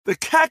The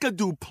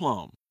Kakadu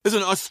plum is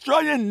an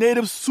Australian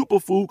native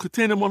superfood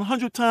containing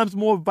 100 times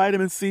more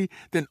vitamin C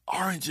than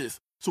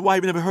oranges. So why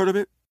have you never heard of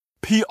it?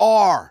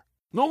 PR.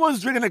 No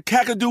one's drinking a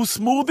Kakadu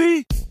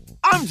smoothie?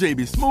 I'm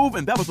JB Smooth,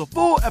 and that was a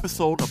full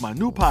episode of my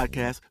new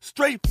podcast,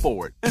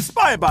 Straightforward,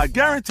 inspired by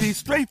guaranteed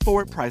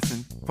straightforward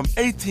pricing from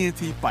AT&T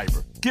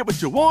Fiber. Get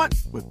what you want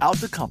without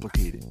the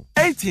complicated.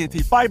 AT&T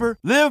Fiber,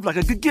 live like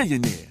a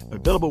gigillionaire.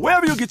 Available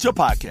wherever you get your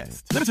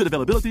podcasts. Limited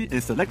availability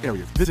in select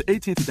areas. Visit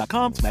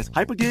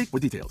AT&T.com/hypergig for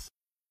details.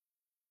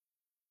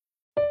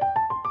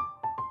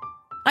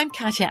 I'm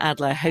Katya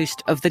Adler,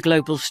 host of The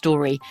Global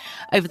Story.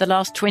 Over the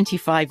last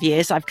 25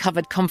 years, I've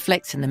covered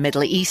conflicts in the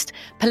Middle East,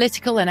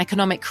 political and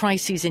economic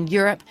crises in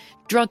Europe,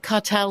 drug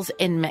cartels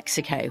in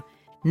Mexico.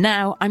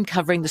 Now I'm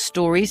covering the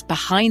stories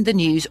behind the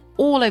news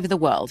all over the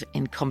world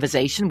in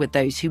conversation with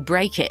those who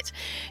break it.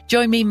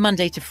 Join me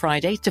Monday to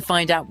Friday to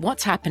find out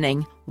what's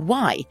happening,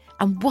 why,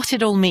 and what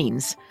it all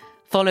means.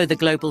 Follow The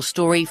Global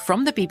Story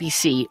from the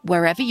BBC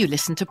wherever you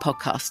listen to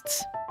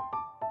podcasts.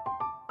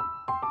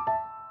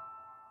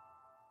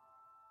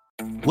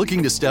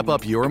 Looking to step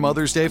up your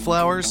Mother's Day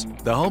flowers?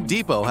 The Home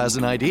Depot has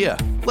an idea.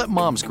 Let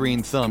Mom's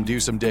green thumb do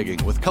some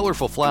digging with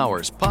colorful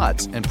flowers,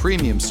 pots, and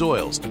premium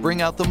soils to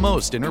bring out the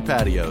most in her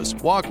patios,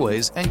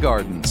 walkways, and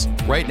gardens.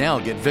 Right now,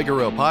 get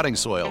Vigoro potting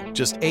soil,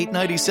 just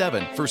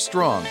 $8.97 for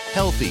strong,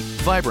 healthy,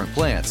 vibrant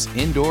plants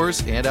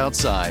indoors and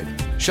outside.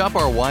 Shop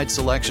our wide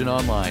selection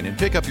online and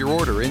pick up your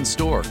order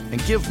in-store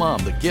and give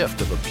Mom the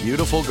gift of a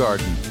beautiful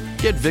garden.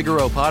 Get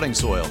Vigoro potting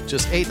soil,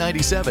 just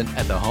 $8.97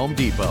 at the Home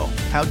Depot.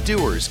 How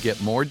doers get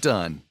more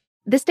done.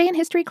 This Day in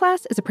History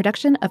class is a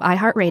production of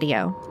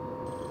iHeartRadio.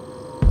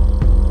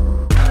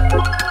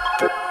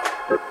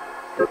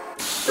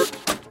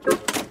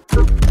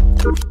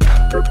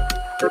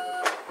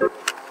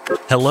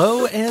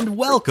 Hello and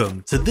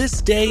welcome to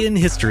This Day in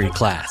History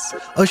class,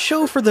 a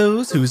show for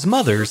those whose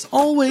mothers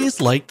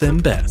always liked them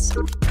best.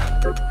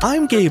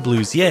 I'm Gabe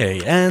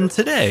Luzier, and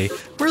today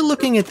we're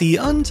looking at the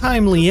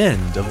untimely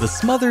end of the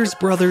Smothers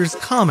Brothers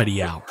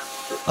Comedy Hour,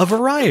 a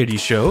variety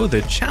show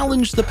that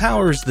challenged the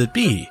powers that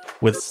be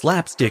with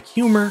slapstick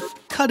humor,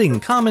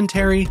 cutting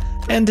commentary,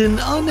 and an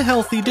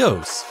unhealthy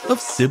dose of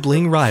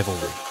sibling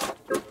rivalry.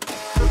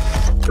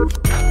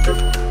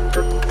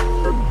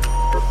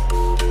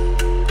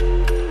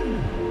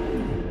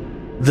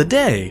 The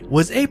day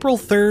was April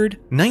 3rd,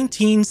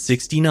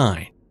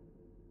 1969.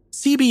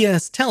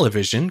 CBS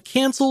television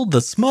canceled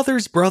the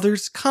Smothers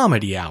Brothers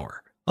Comedy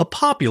Hour, a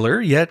popular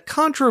yet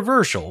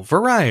controversial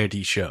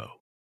variety show.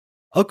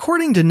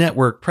 According to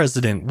network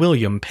president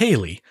William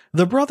Paley,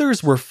 the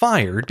brothers were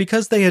fired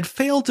because they had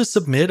failed to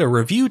submit a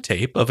review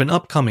tape of an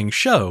upcoming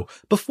show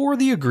before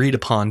the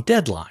agreed-upon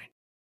deadline.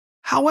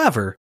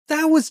 However,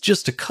 that was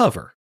just a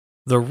cover.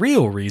 The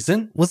real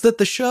reason was that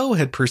the show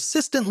had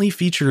persistently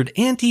featured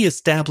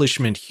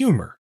anti-establishment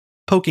humor,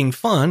 poking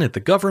fun at the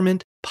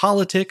government,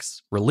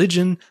 politics,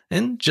 religion,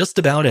 and just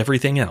about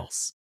everything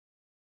else.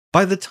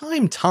 By the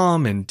time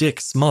Tom and Dick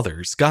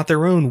Smothers got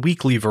their own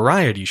weekly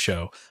variety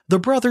show, the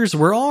brothers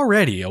were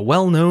already a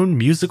well-known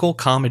musical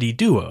comedy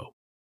duo.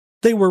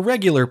 They were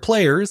regular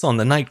players on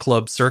the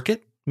nightclub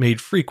circuit,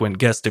 made frequent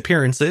guest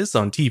appearances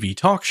on TV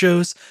talk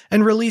shows,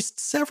 and released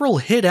several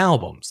hit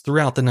albums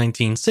throughout the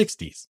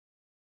 1960s.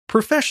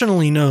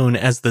 Professionally known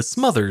as the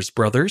Smothers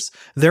Brothers,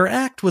 their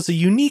act was a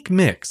unique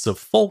mix of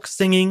folk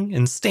singing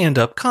and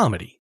stand-up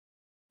comedy.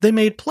 They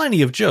made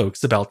plenty of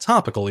jokes about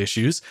topical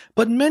issues,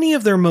 but many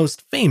of their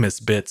most famous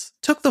bits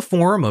took the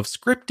form of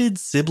scripted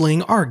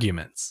sibling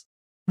arguments.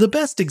 The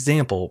best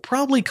example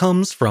probably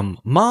comes from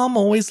Mom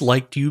Always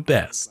Liked You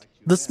Best,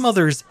 the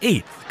Smothers'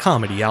 8th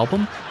comedy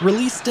album,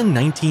 released in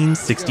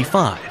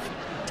 1965.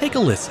 Take a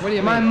listen. What do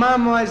you mean? My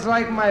mom always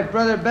liked my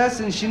brother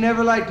best, and she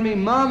never liked me.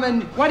 Mom,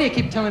 and why do you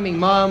keep telling me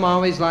Mom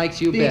always likes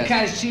you best?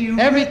 Because she...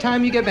 Every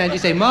time you get mad, you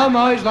say, Mom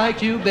always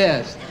liked you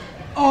best.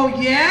 Oh,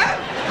 yeah?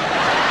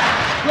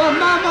 Well,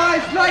 Mom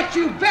always liked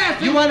you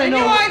best. You want to know...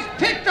 And you always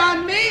picked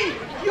on me.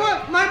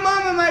 My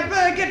mom and my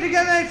brother get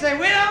together and say,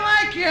 we don't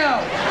like you.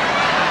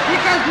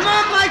 Because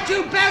Mom liked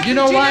you best, you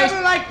know and she why?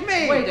 never liked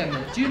me. Wait a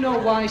minute. Do you know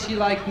why she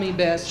liked me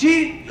best?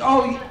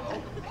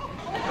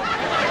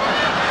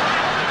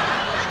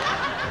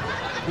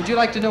 Would you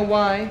like to know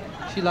why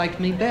she liked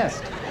me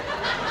best?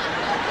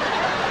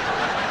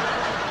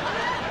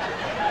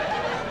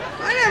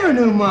 I never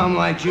knew Mom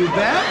liked you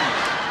best.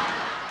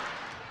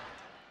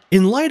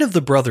 In light of the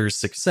brothers'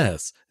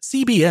 success,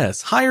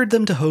 CBS hired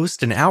them to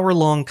host an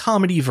hour-long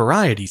comedy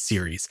variety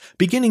series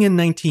beginning in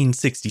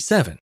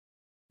 1967.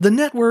 The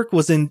network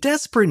was in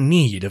desperate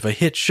need of a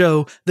hit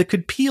show that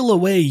could peel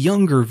away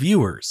younger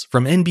viewers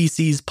from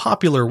NBC's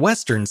popular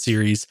Western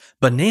series,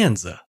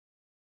 Bonanza.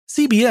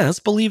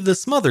 CBS believed the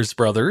Smothers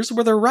Brothers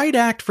were the right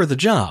act for the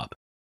job,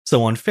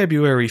 so on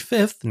February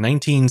 5th,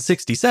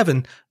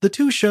 1967, the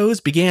two shows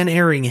began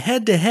airing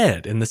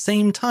head-to-head in the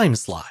same time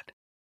slot,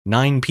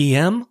 9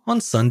 p.m. on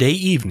Sunday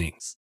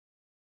evenings.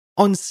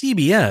 On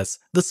CBS,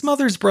 the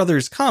Smothers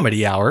Brothers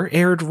Comedy Hour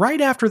aired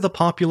right after the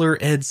popular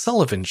Ed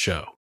Sullivan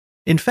Show.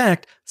 In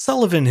fact,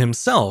 Sullivan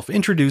himself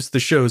introduced the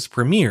show's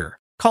premiere,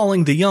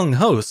 calling the young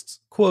hosts,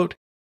 quote,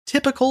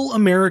 typical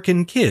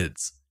American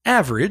kids,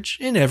 average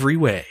in every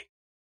way.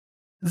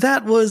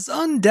 That was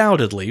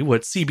undoubtedly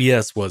what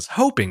CBS was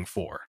hoping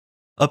for.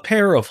 A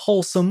pair of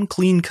wholesome,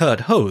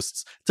 clean-cut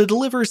hosts to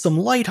deliver some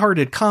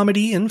lighthearted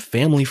comedy and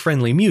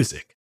family-friendly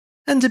music.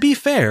 And to be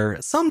fair,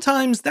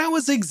 sometimes that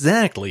was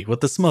exactly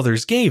what the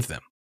Smothers gave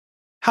them.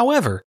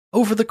 However,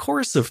 over the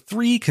course of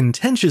 3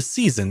 contentious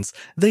seasons,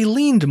 they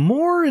leaned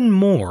more and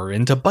more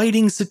into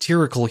biting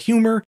satirical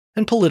humor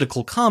and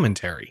political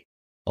commentary,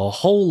 a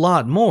whole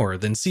lot more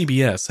than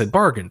CBS had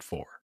bargained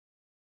for.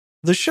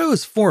 The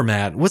show's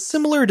format was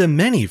similar to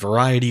many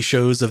variety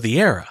shows of the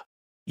era.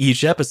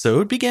 Each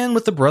episode began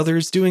with the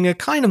brothers doing a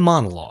kind of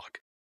monologue,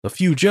 a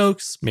few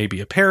jokes, maybe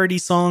a parody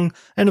song,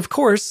 and of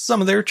course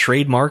some of their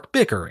trademark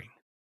bickering.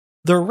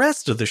 The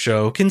rest of the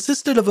show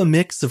consisted of a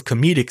mix of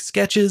comedic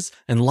sketches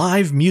and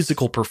live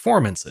musical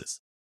performances,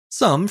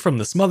 some from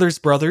the Smothers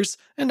Brothers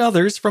and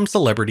others from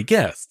celebrity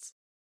guests.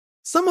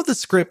 Some of the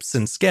scripts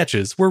and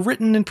sketches were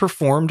written and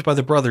performed by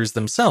the brothers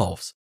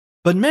themselves,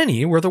 but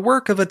many were the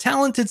work of a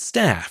talented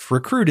staff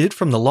recruited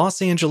from the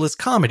Los Angeles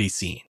comedy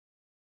scene.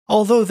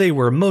 Although they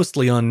were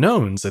mostly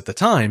unknowns at the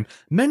time,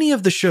 many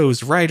of the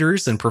show's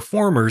writers and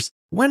performers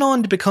went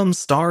on to become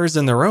stars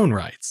in their own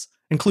rights,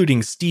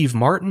 including Steve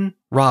Martin,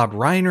 Rob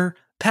Reiner,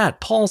 Pat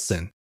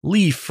Paulson,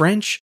 Lee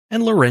French,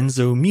 and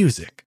Lorenzo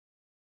Music.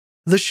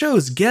 The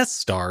show's guest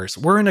stars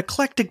were an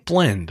eclectic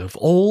blend of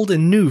old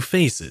and new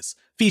faces,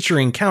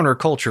 featuring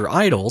counterculture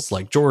idols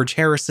like George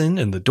Harrison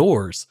and The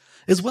Doors,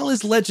 as well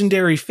as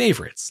legendary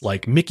favorites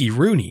like Mickey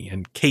Rooney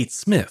and Kate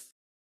Smith.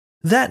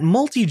 That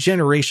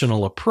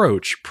multi-generational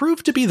approach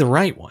proved to be the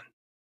right one.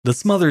 The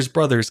Smothers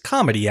Brothers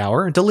Comedy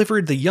Hour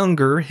delivered the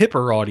younger,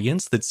 hipper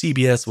audience that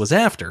CBS was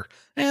after,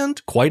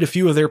 and quite a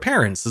few of their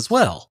parents as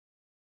well.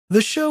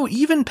 The show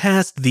even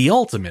passed the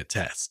ultimate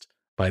test.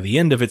 By the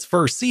end of its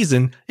first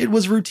season, it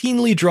was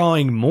routinely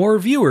drawing more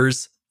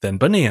viewers than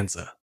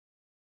Bonanza.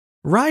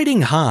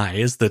 Riding high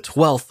as the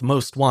 12th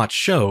most watched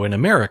show in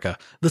America,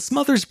 the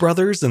Smothers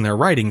Brothers and their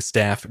writing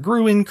staff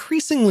grew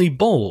increasingly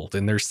bold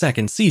in their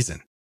second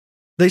season.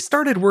 They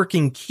started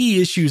working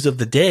key issues of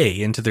the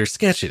day into their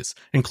sketches,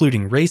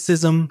 including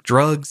racism,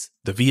 drugs,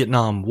 the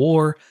Vietnam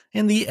War,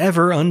 and the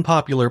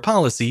ever-unpopular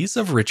policies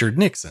of Richard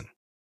Nixon.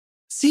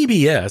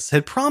 CBS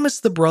had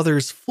promised the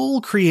brothers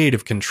full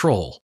creative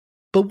control,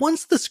 but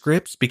once the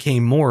scripts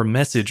became more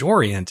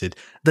message-oriented,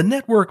 the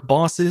network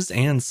bosses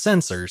and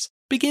censors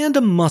began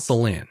to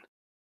muscle in.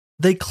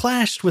 They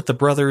clashed with the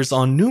brothers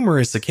on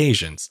numerous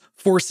occasions,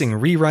 forcing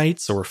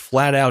rewrites or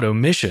flat-out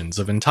omissions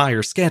of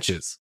entire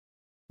sketches.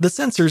 The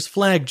censors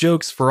flagged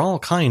jokes for all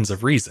kinds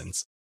of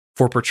reasons,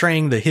 for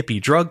portraying the hippie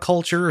drug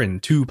culture in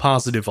too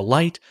positive a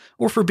light,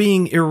 or for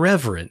being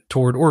irreverent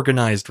toward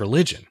organized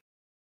religion.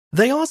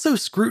 They also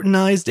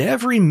scrutinized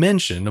every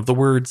mention of the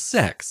word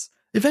sex,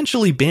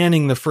 eventually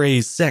banning the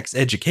phrase sex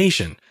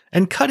education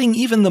and cutting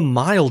even the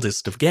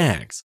mildest of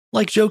gags,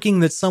 like joking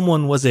that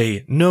someone was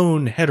a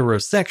known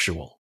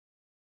heterosexual.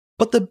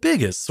 But the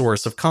biggest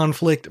source of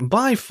conflict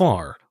by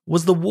far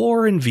was the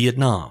war in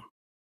Vietnam.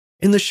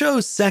 In the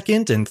show's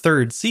second and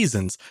third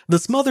seasons, the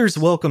Smothers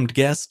welcomed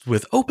guests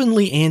with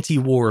openly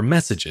anti-war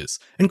messages,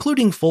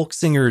 including folk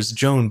singers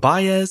Joan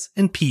Baez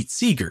and Pete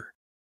Seeger.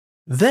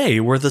 They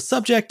were the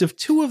subject of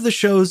 2 of the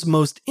show's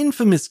most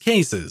infamous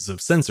cases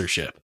of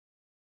censorship.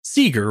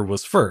 Seeger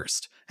was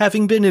first,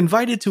 having been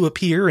invited to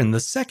appear in the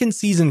second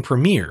season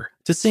premiere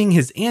to sing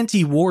his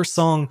anti-war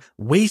song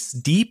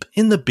Waist Deep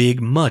in the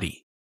Big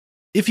Muddy.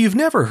 If you've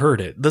never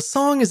heard it, the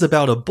song is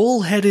about a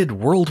bull-headed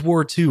World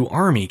War II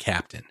Army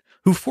captain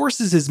who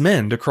forces his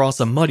men to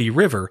cross a muddy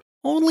river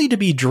only to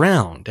be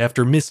drowned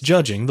after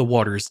misjudging the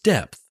water's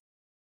depth.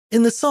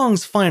 In the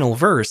song's final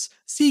verse,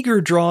 Seeger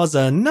draws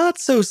a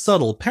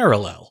not-so-subtle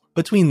parallel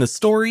between the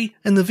story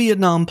and the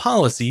Vietnam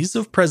policies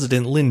of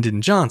President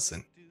Lyndon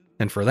Johnson,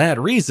 and for that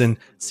reason,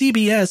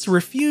 CBS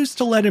refused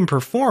to let him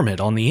perform it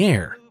on the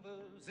air.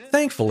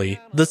 Thankfully,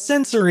 the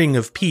censoring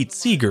of Pete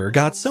Seeger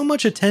got so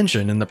much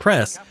attention in the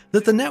press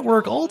that the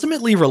network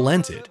ultimately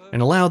relented and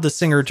allowed the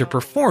singer to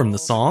perform the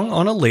song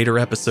on a later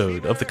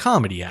episode of the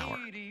Comedy Hour.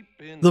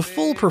 The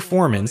full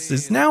performance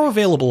is now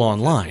available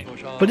online,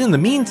 but in the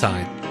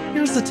meantime,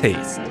 here's a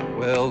taste.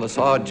 Well, the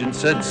sergeant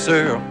said,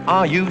 "Sir,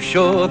 are you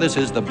sure this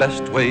is the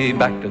best way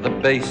back to the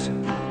base?"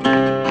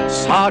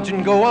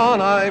 "Sergeant, go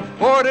on, I've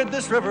forded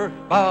this river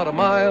about a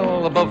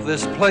mile above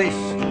this place.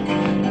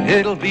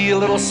 It'll be a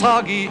little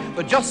soggy,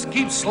 but just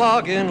keep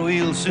slogging,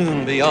 we'll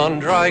soon be on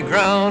dry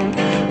ground."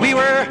 We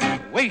were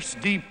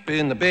waist deep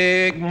in the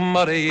big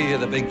muddy,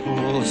 the big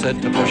fool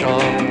said to push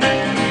on.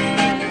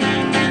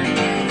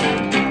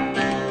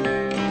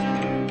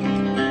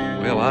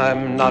 Well,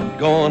 I'm not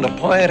going to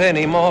point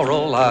any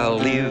moral, I'll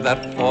leave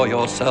that for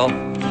yourself.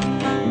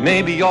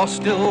 Maybe you're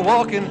still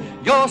walking,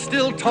 you're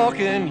still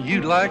talking,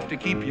 you'd like to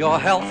keep your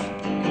health.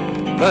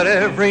 But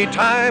every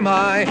time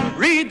I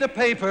read the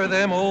paper,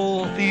 them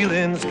old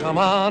feelings come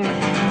on.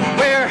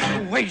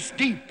 We're waist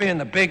deep in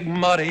the big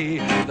muddy,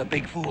 the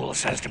big fool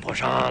says to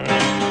push on.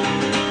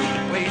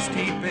 waist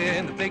deep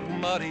in the big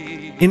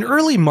muddy. In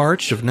early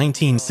March of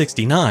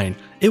 1969,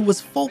 it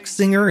was folk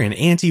singer and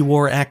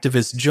anti-war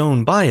activist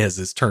Joan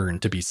Baez's turn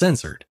to be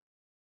censored.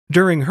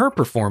 During her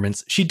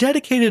performance, she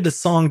dedicated a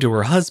song to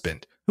her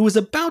husband, who was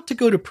about to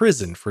go to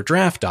prison for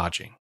draft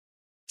dodging.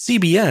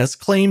 CBS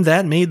claimed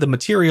that made the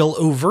material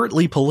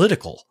overtly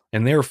political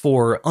and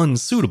therefore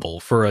unsuitable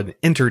for an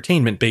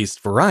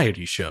entertainment-based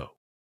variety show.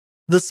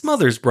 The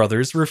Smothers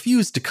Brothers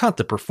refused to cut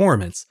the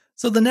performance,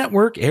 so the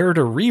network aired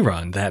a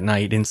rerun that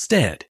night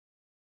instead.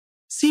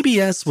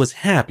 CBS was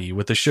happy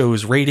with the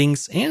show's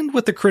ratings and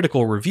with the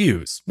critical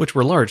reviews, which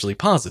were largely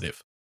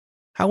positive.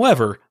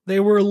 However, they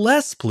were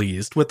less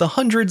pleased with the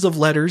hundreds of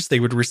letters they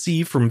would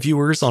receive from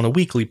viewers on a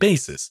weekly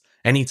basis,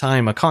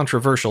 anytime a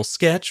controversial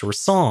sketch or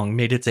song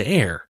made it to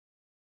air.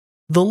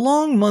 The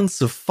long months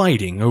of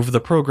fighting over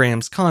the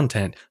program's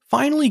content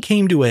finally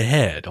came to a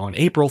head on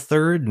April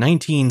 3,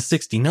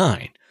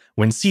 1969,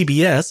 when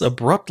CBS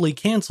abruptly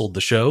canceled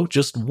the show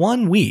just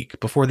 1 week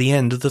before the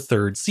end of the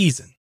third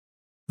season.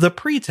 The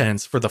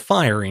pretense for the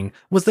firing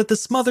was that the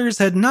Smothers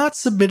had not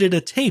submitted a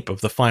tape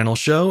of the final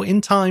show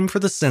in time for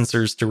the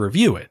censors to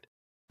review it.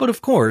 But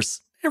of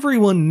course,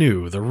 everyone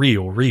knew the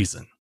real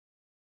reason.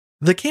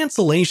 The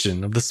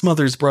cancellation of the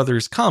Smothers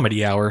Brothers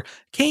Comedy Hour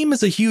came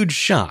as a huge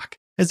shock,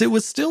 as it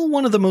was still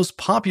one of the most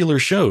popular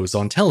shows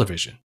on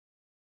television.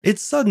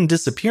 Its sudden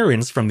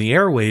disappearance from the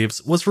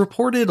airwaves was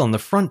reported on the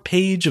front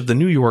page of the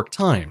New York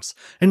Times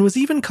and was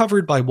even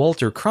covered by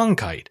Walter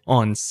Cronkite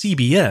on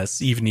CBS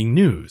Evening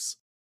News.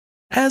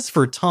 As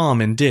for Tom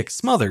and Dick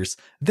Smothers,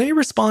 they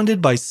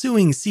responded by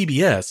suing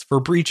CBS for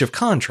breach of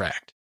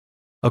contract.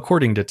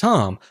 According to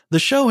Tom, the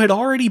show had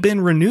already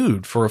been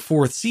renewed for a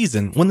fourth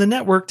season when the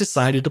network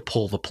decided to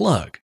pull the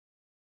plug.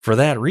 For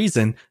that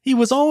reason, he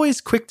was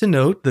always quick to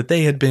note that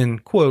they had been,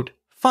 quote,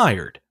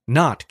 fired,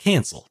 not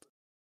canceled.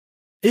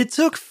 It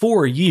took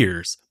 4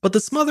 years, but the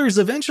Smothers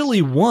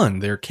eventually won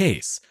their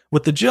case,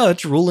 with the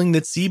judge ruling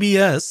that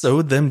CBS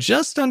owed them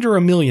just under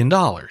 $1 million.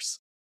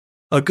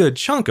 A good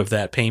chunk of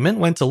that payment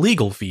went to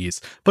legal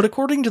fees, but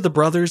according to the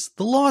brothers,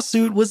 the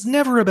lawsuit was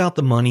never about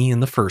the money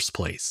in the first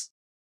place.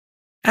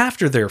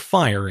 After their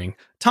firing,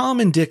 Tom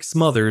and Dick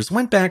Smothers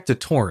went back to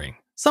touring,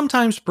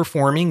 sometimes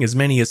performing as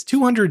many as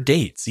 200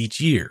 dates each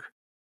year.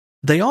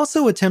 They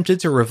also attempted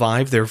to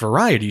revive their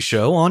variety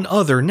show on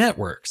other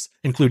networks,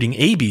 including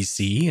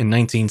ABC in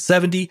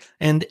 1970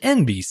 and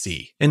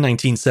NBC in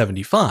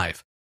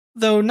 1975,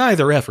 though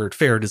neither effort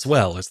fared as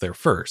well as their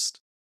first.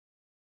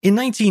 In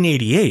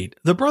 1988,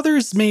 the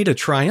brothers made a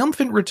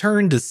triumphant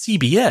return to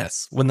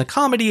CBS when the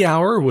Comedy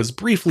Hour was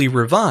briefly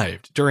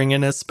revived during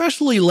an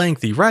especially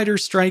lengthy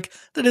writer's strike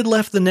that had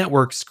left the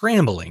network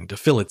scrambling to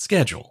fill its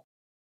schedule.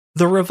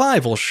 The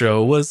revival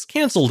show was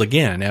canceled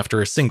again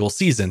after a single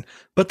season,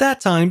 but that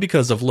time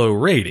because of low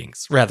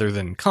ratings rather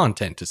than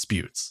content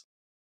disputes.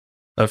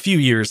 A few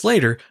years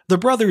later, the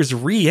brothers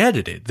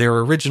re-edited their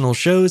original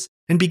shows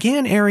and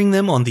began airing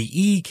them on the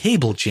E!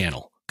 Cable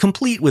channel,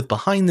 complete with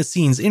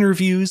behind-the-scenes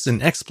interviews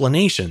and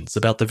explanations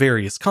about the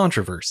various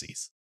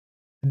controversies.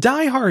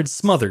 Die-hard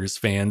Smothers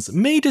fans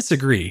may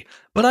disagree,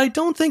 but I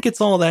don't think it's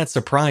all that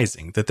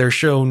surprising that their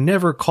show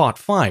never caught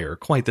fire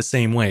quite the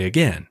same way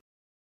again.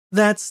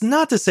 That's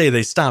not to say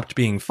they stopped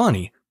being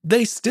funny,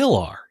 they still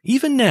are,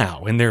 even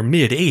now in their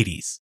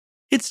mid-80s.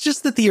 It's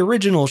just that the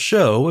original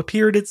show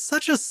appeared at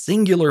such a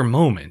singular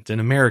moment in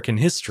American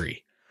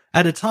history,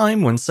 at a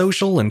time when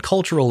social and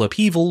cultural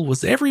upheaval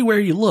was everywhere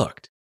you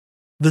looked.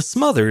 The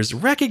Smothers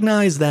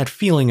recognized that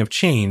feeling of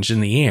change in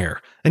the air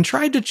and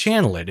tried to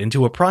channel it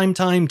into a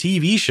primetime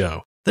TV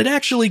show that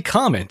actually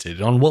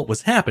commented on what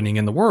was happening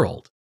in the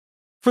world.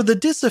 For the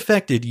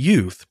disaffected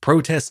youth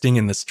protesting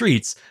in the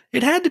streets,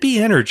 it had to be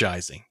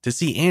energizing to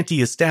see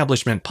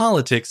anti-establishment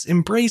politics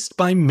embraced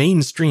by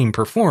mainstream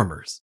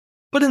performers.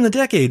 But in the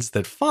decades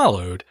that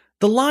followed,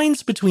 the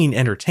lines between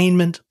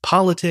entertainment,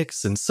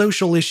 politics, and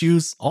social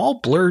issues all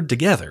blurred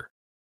together.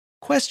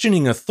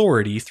 Questioning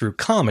authority through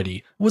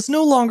comedy was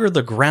no longer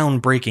the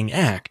groundbreaking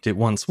act it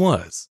once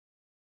was.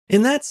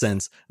 In that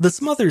sense, the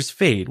Smothers'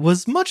 fate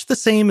was much the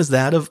same as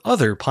that of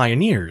other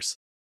pioneers.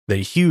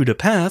 They hewed a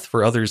path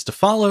for others to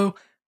follow,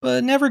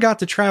 but never got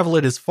to travel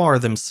it as far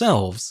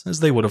themselves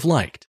as they would have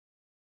liked.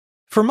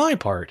 For my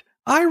part,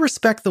 I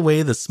respect the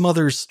way the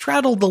Smothers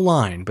straddled the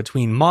line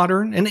between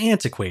modern and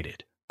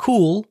antiquated,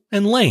 cool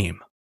and lame.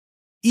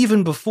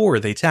 Even before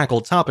they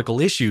tackled topical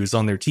issues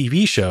on their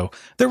TV show,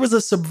 there was a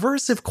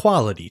subversive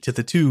quality to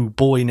the two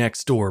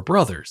boy-next-door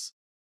brothers.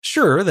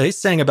 Sure, they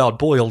sang about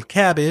boiled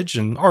cabbage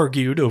and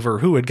argued over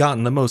who had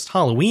gotten the most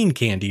Halloween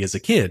candy as a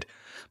kid,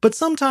 but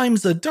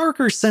sometimes a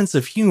darker sense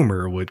of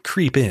humor would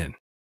creep in.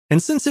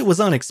 And since it was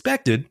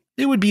unexpected,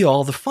 it would be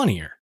all the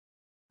funnier.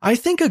 I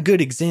think a good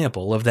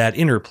example of that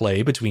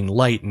interplay between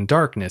light and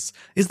darkness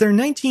is their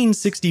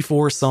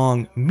 1964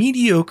 song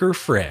Mediocre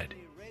Fred.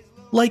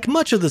 Like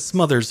much of the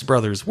Smothers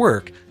Brothers'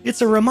 work,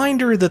 it's a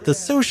reminder that the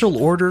social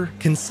order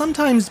can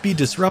sometimes be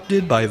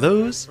disrupted by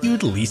those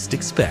you'd least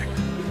expect.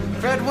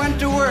 Fred went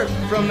to work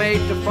from 8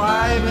 to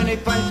 5, and he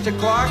punched a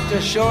clock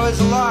to show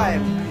us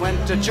alive.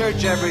 Went to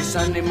church every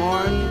Sunday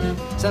morn.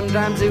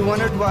 Sometimes he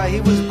wondered why he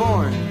was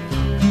born.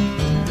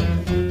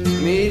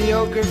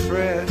 Mediocre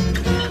Fred.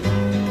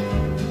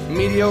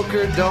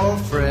 Mediocre dull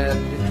Fred.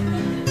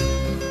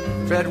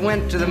 Fred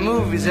went to the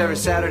movies every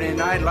Saturday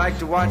night, liked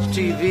to watch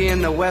TV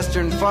and the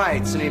Western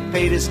fights, and he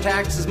paid his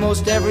taxes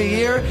most every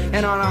year,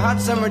 and on a hot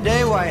summer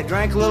day, why, he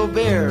drank a little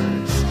beer.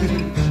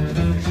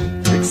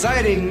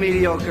 Exciting,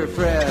 mediocre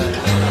Fred.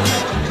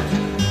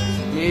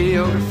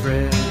 Mediocre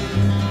Fred.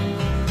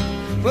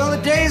 Well, the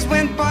days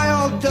went by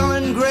all dull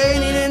and gray,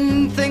 and he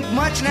didn't think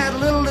much and had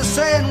little to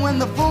say, and when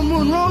the full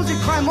moon rose, he'd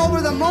climb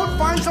over the moat,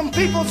 find some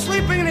people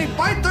sleeping, and he'd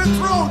bite their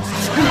throats.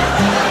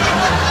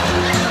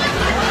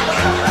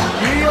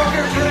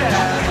 Mediocre Fred.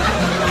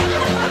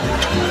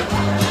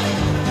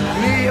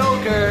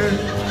 Mediocre,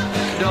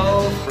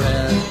 dull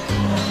Fred.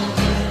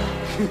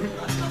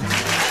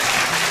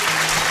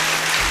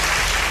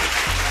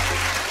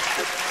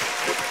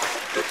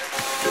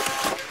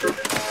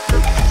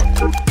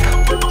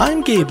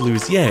 I'm Gabe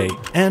Luzier,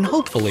 and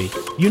hopefully,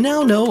 you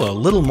now know a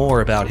little more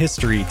about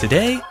history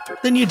today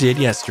than you did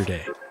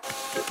yesterday.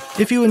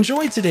 If you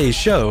enjoyed today's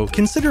show,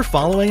 consider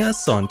following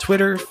us on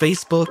Twitter,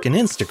 Facebook, and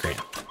Instagram.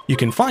 You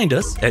can find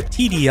us at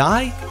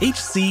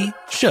TDIHC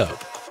Show.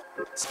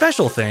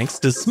 Special thanks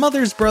to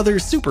Smothers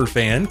Brothers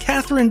superfan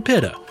Catherine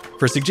Pitta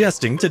for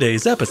suggesting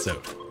today's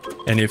episode.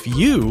 And if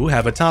you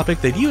have a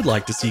topic that you'd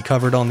like to see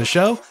covered on the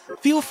show,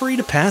 feel free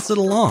to pass it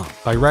along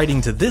by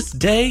writing to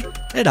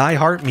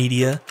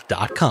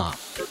thisday@iheartmedia.com.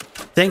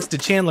 Thanks to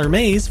Chandler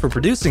Mays for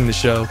producing the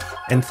show,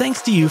 and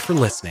thanks to you for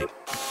listening.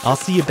 I'll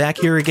see you back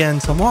here again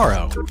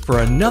tomorrow for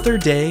another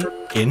day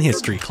in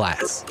history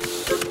class.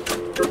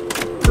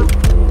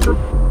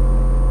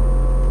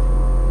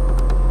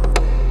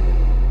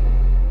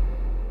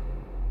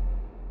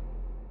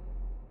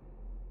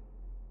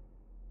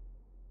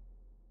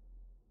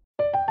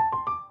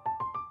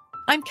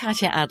 I'm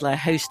Katya Adler,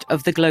 host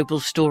of The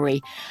Global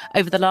Story.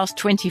 Over the last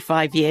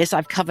 25 years,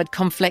 I've covered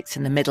conflicts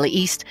in the Middle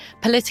East,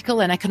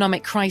 political and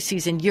economic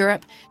crises in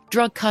Europe,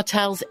 drug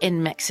cartels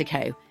in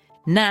Mexico.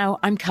 Now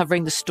I'm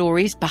covering the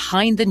stories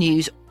behind the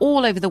news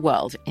all over the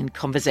world in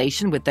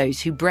conversation with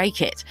those who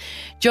break it.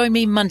 Join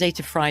me Monday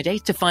to Friday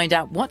to find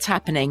out what's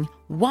happening,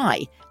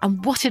 why,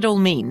 and what it all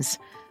means.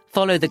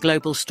 Follow The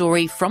Global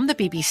Story from the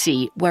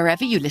BBC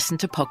wherever you listen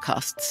to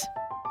podcasts.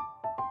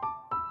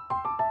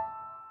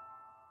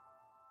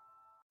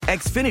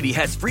 Xfinity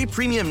has free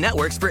premium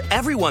networks for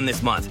everyone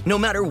this month, no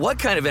matter what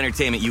kind of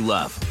entertainment you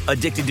love.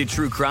 Addicted to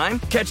true crime?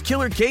 Catch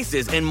killer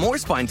cases and more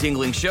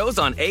spine-tingling shows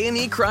on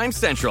A&E Crime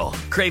Central.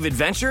 Crave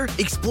adventure?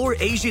 Explore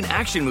Asian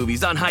action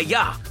movies on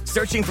Hi-Ya.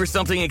 Searching for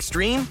something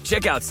extreme?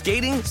 Check out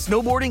skating,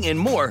 snowboarding, and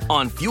more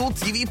on Fuel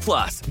TV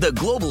Plus, the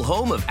global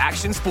home of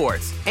action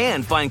sports.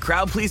 And find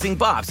crowd-pleasing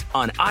bops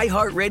on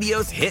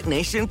iHeartRadio's Hit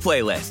Nation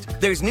playlist.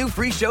 There's new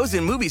free shows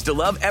and movies to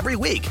love every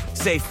week.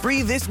 Say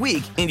free this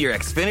week in your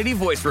Xfinity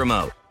voice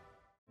remote.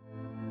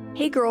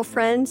 Hey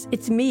girlfriends,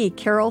 it's me,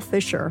 Carol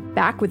Fisher,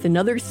 back with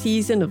another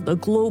season of the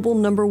global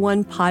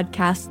 #1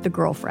 podcast, The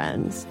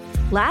Girlfriends.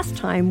 Last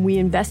time, we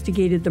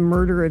investigated the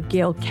murder of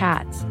Gail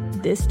Katz.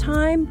 This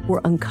time,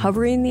 we're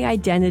uncovering the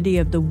identity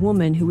of the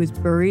woman who was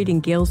buried in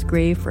Gail's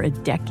grave for a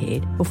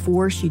decade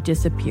before she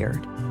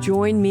disappeared.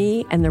 Join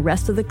me and the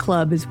rest of the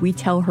club as we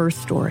tell her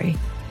story.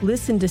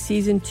 Listen to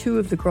Season 2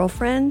 of The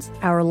Girlfriends,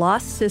 Our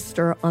Lost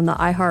Sister on the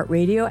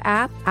iHeartRadio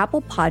app,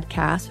 Apple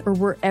Podcasts, or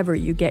wherever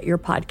you get your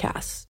podcasts.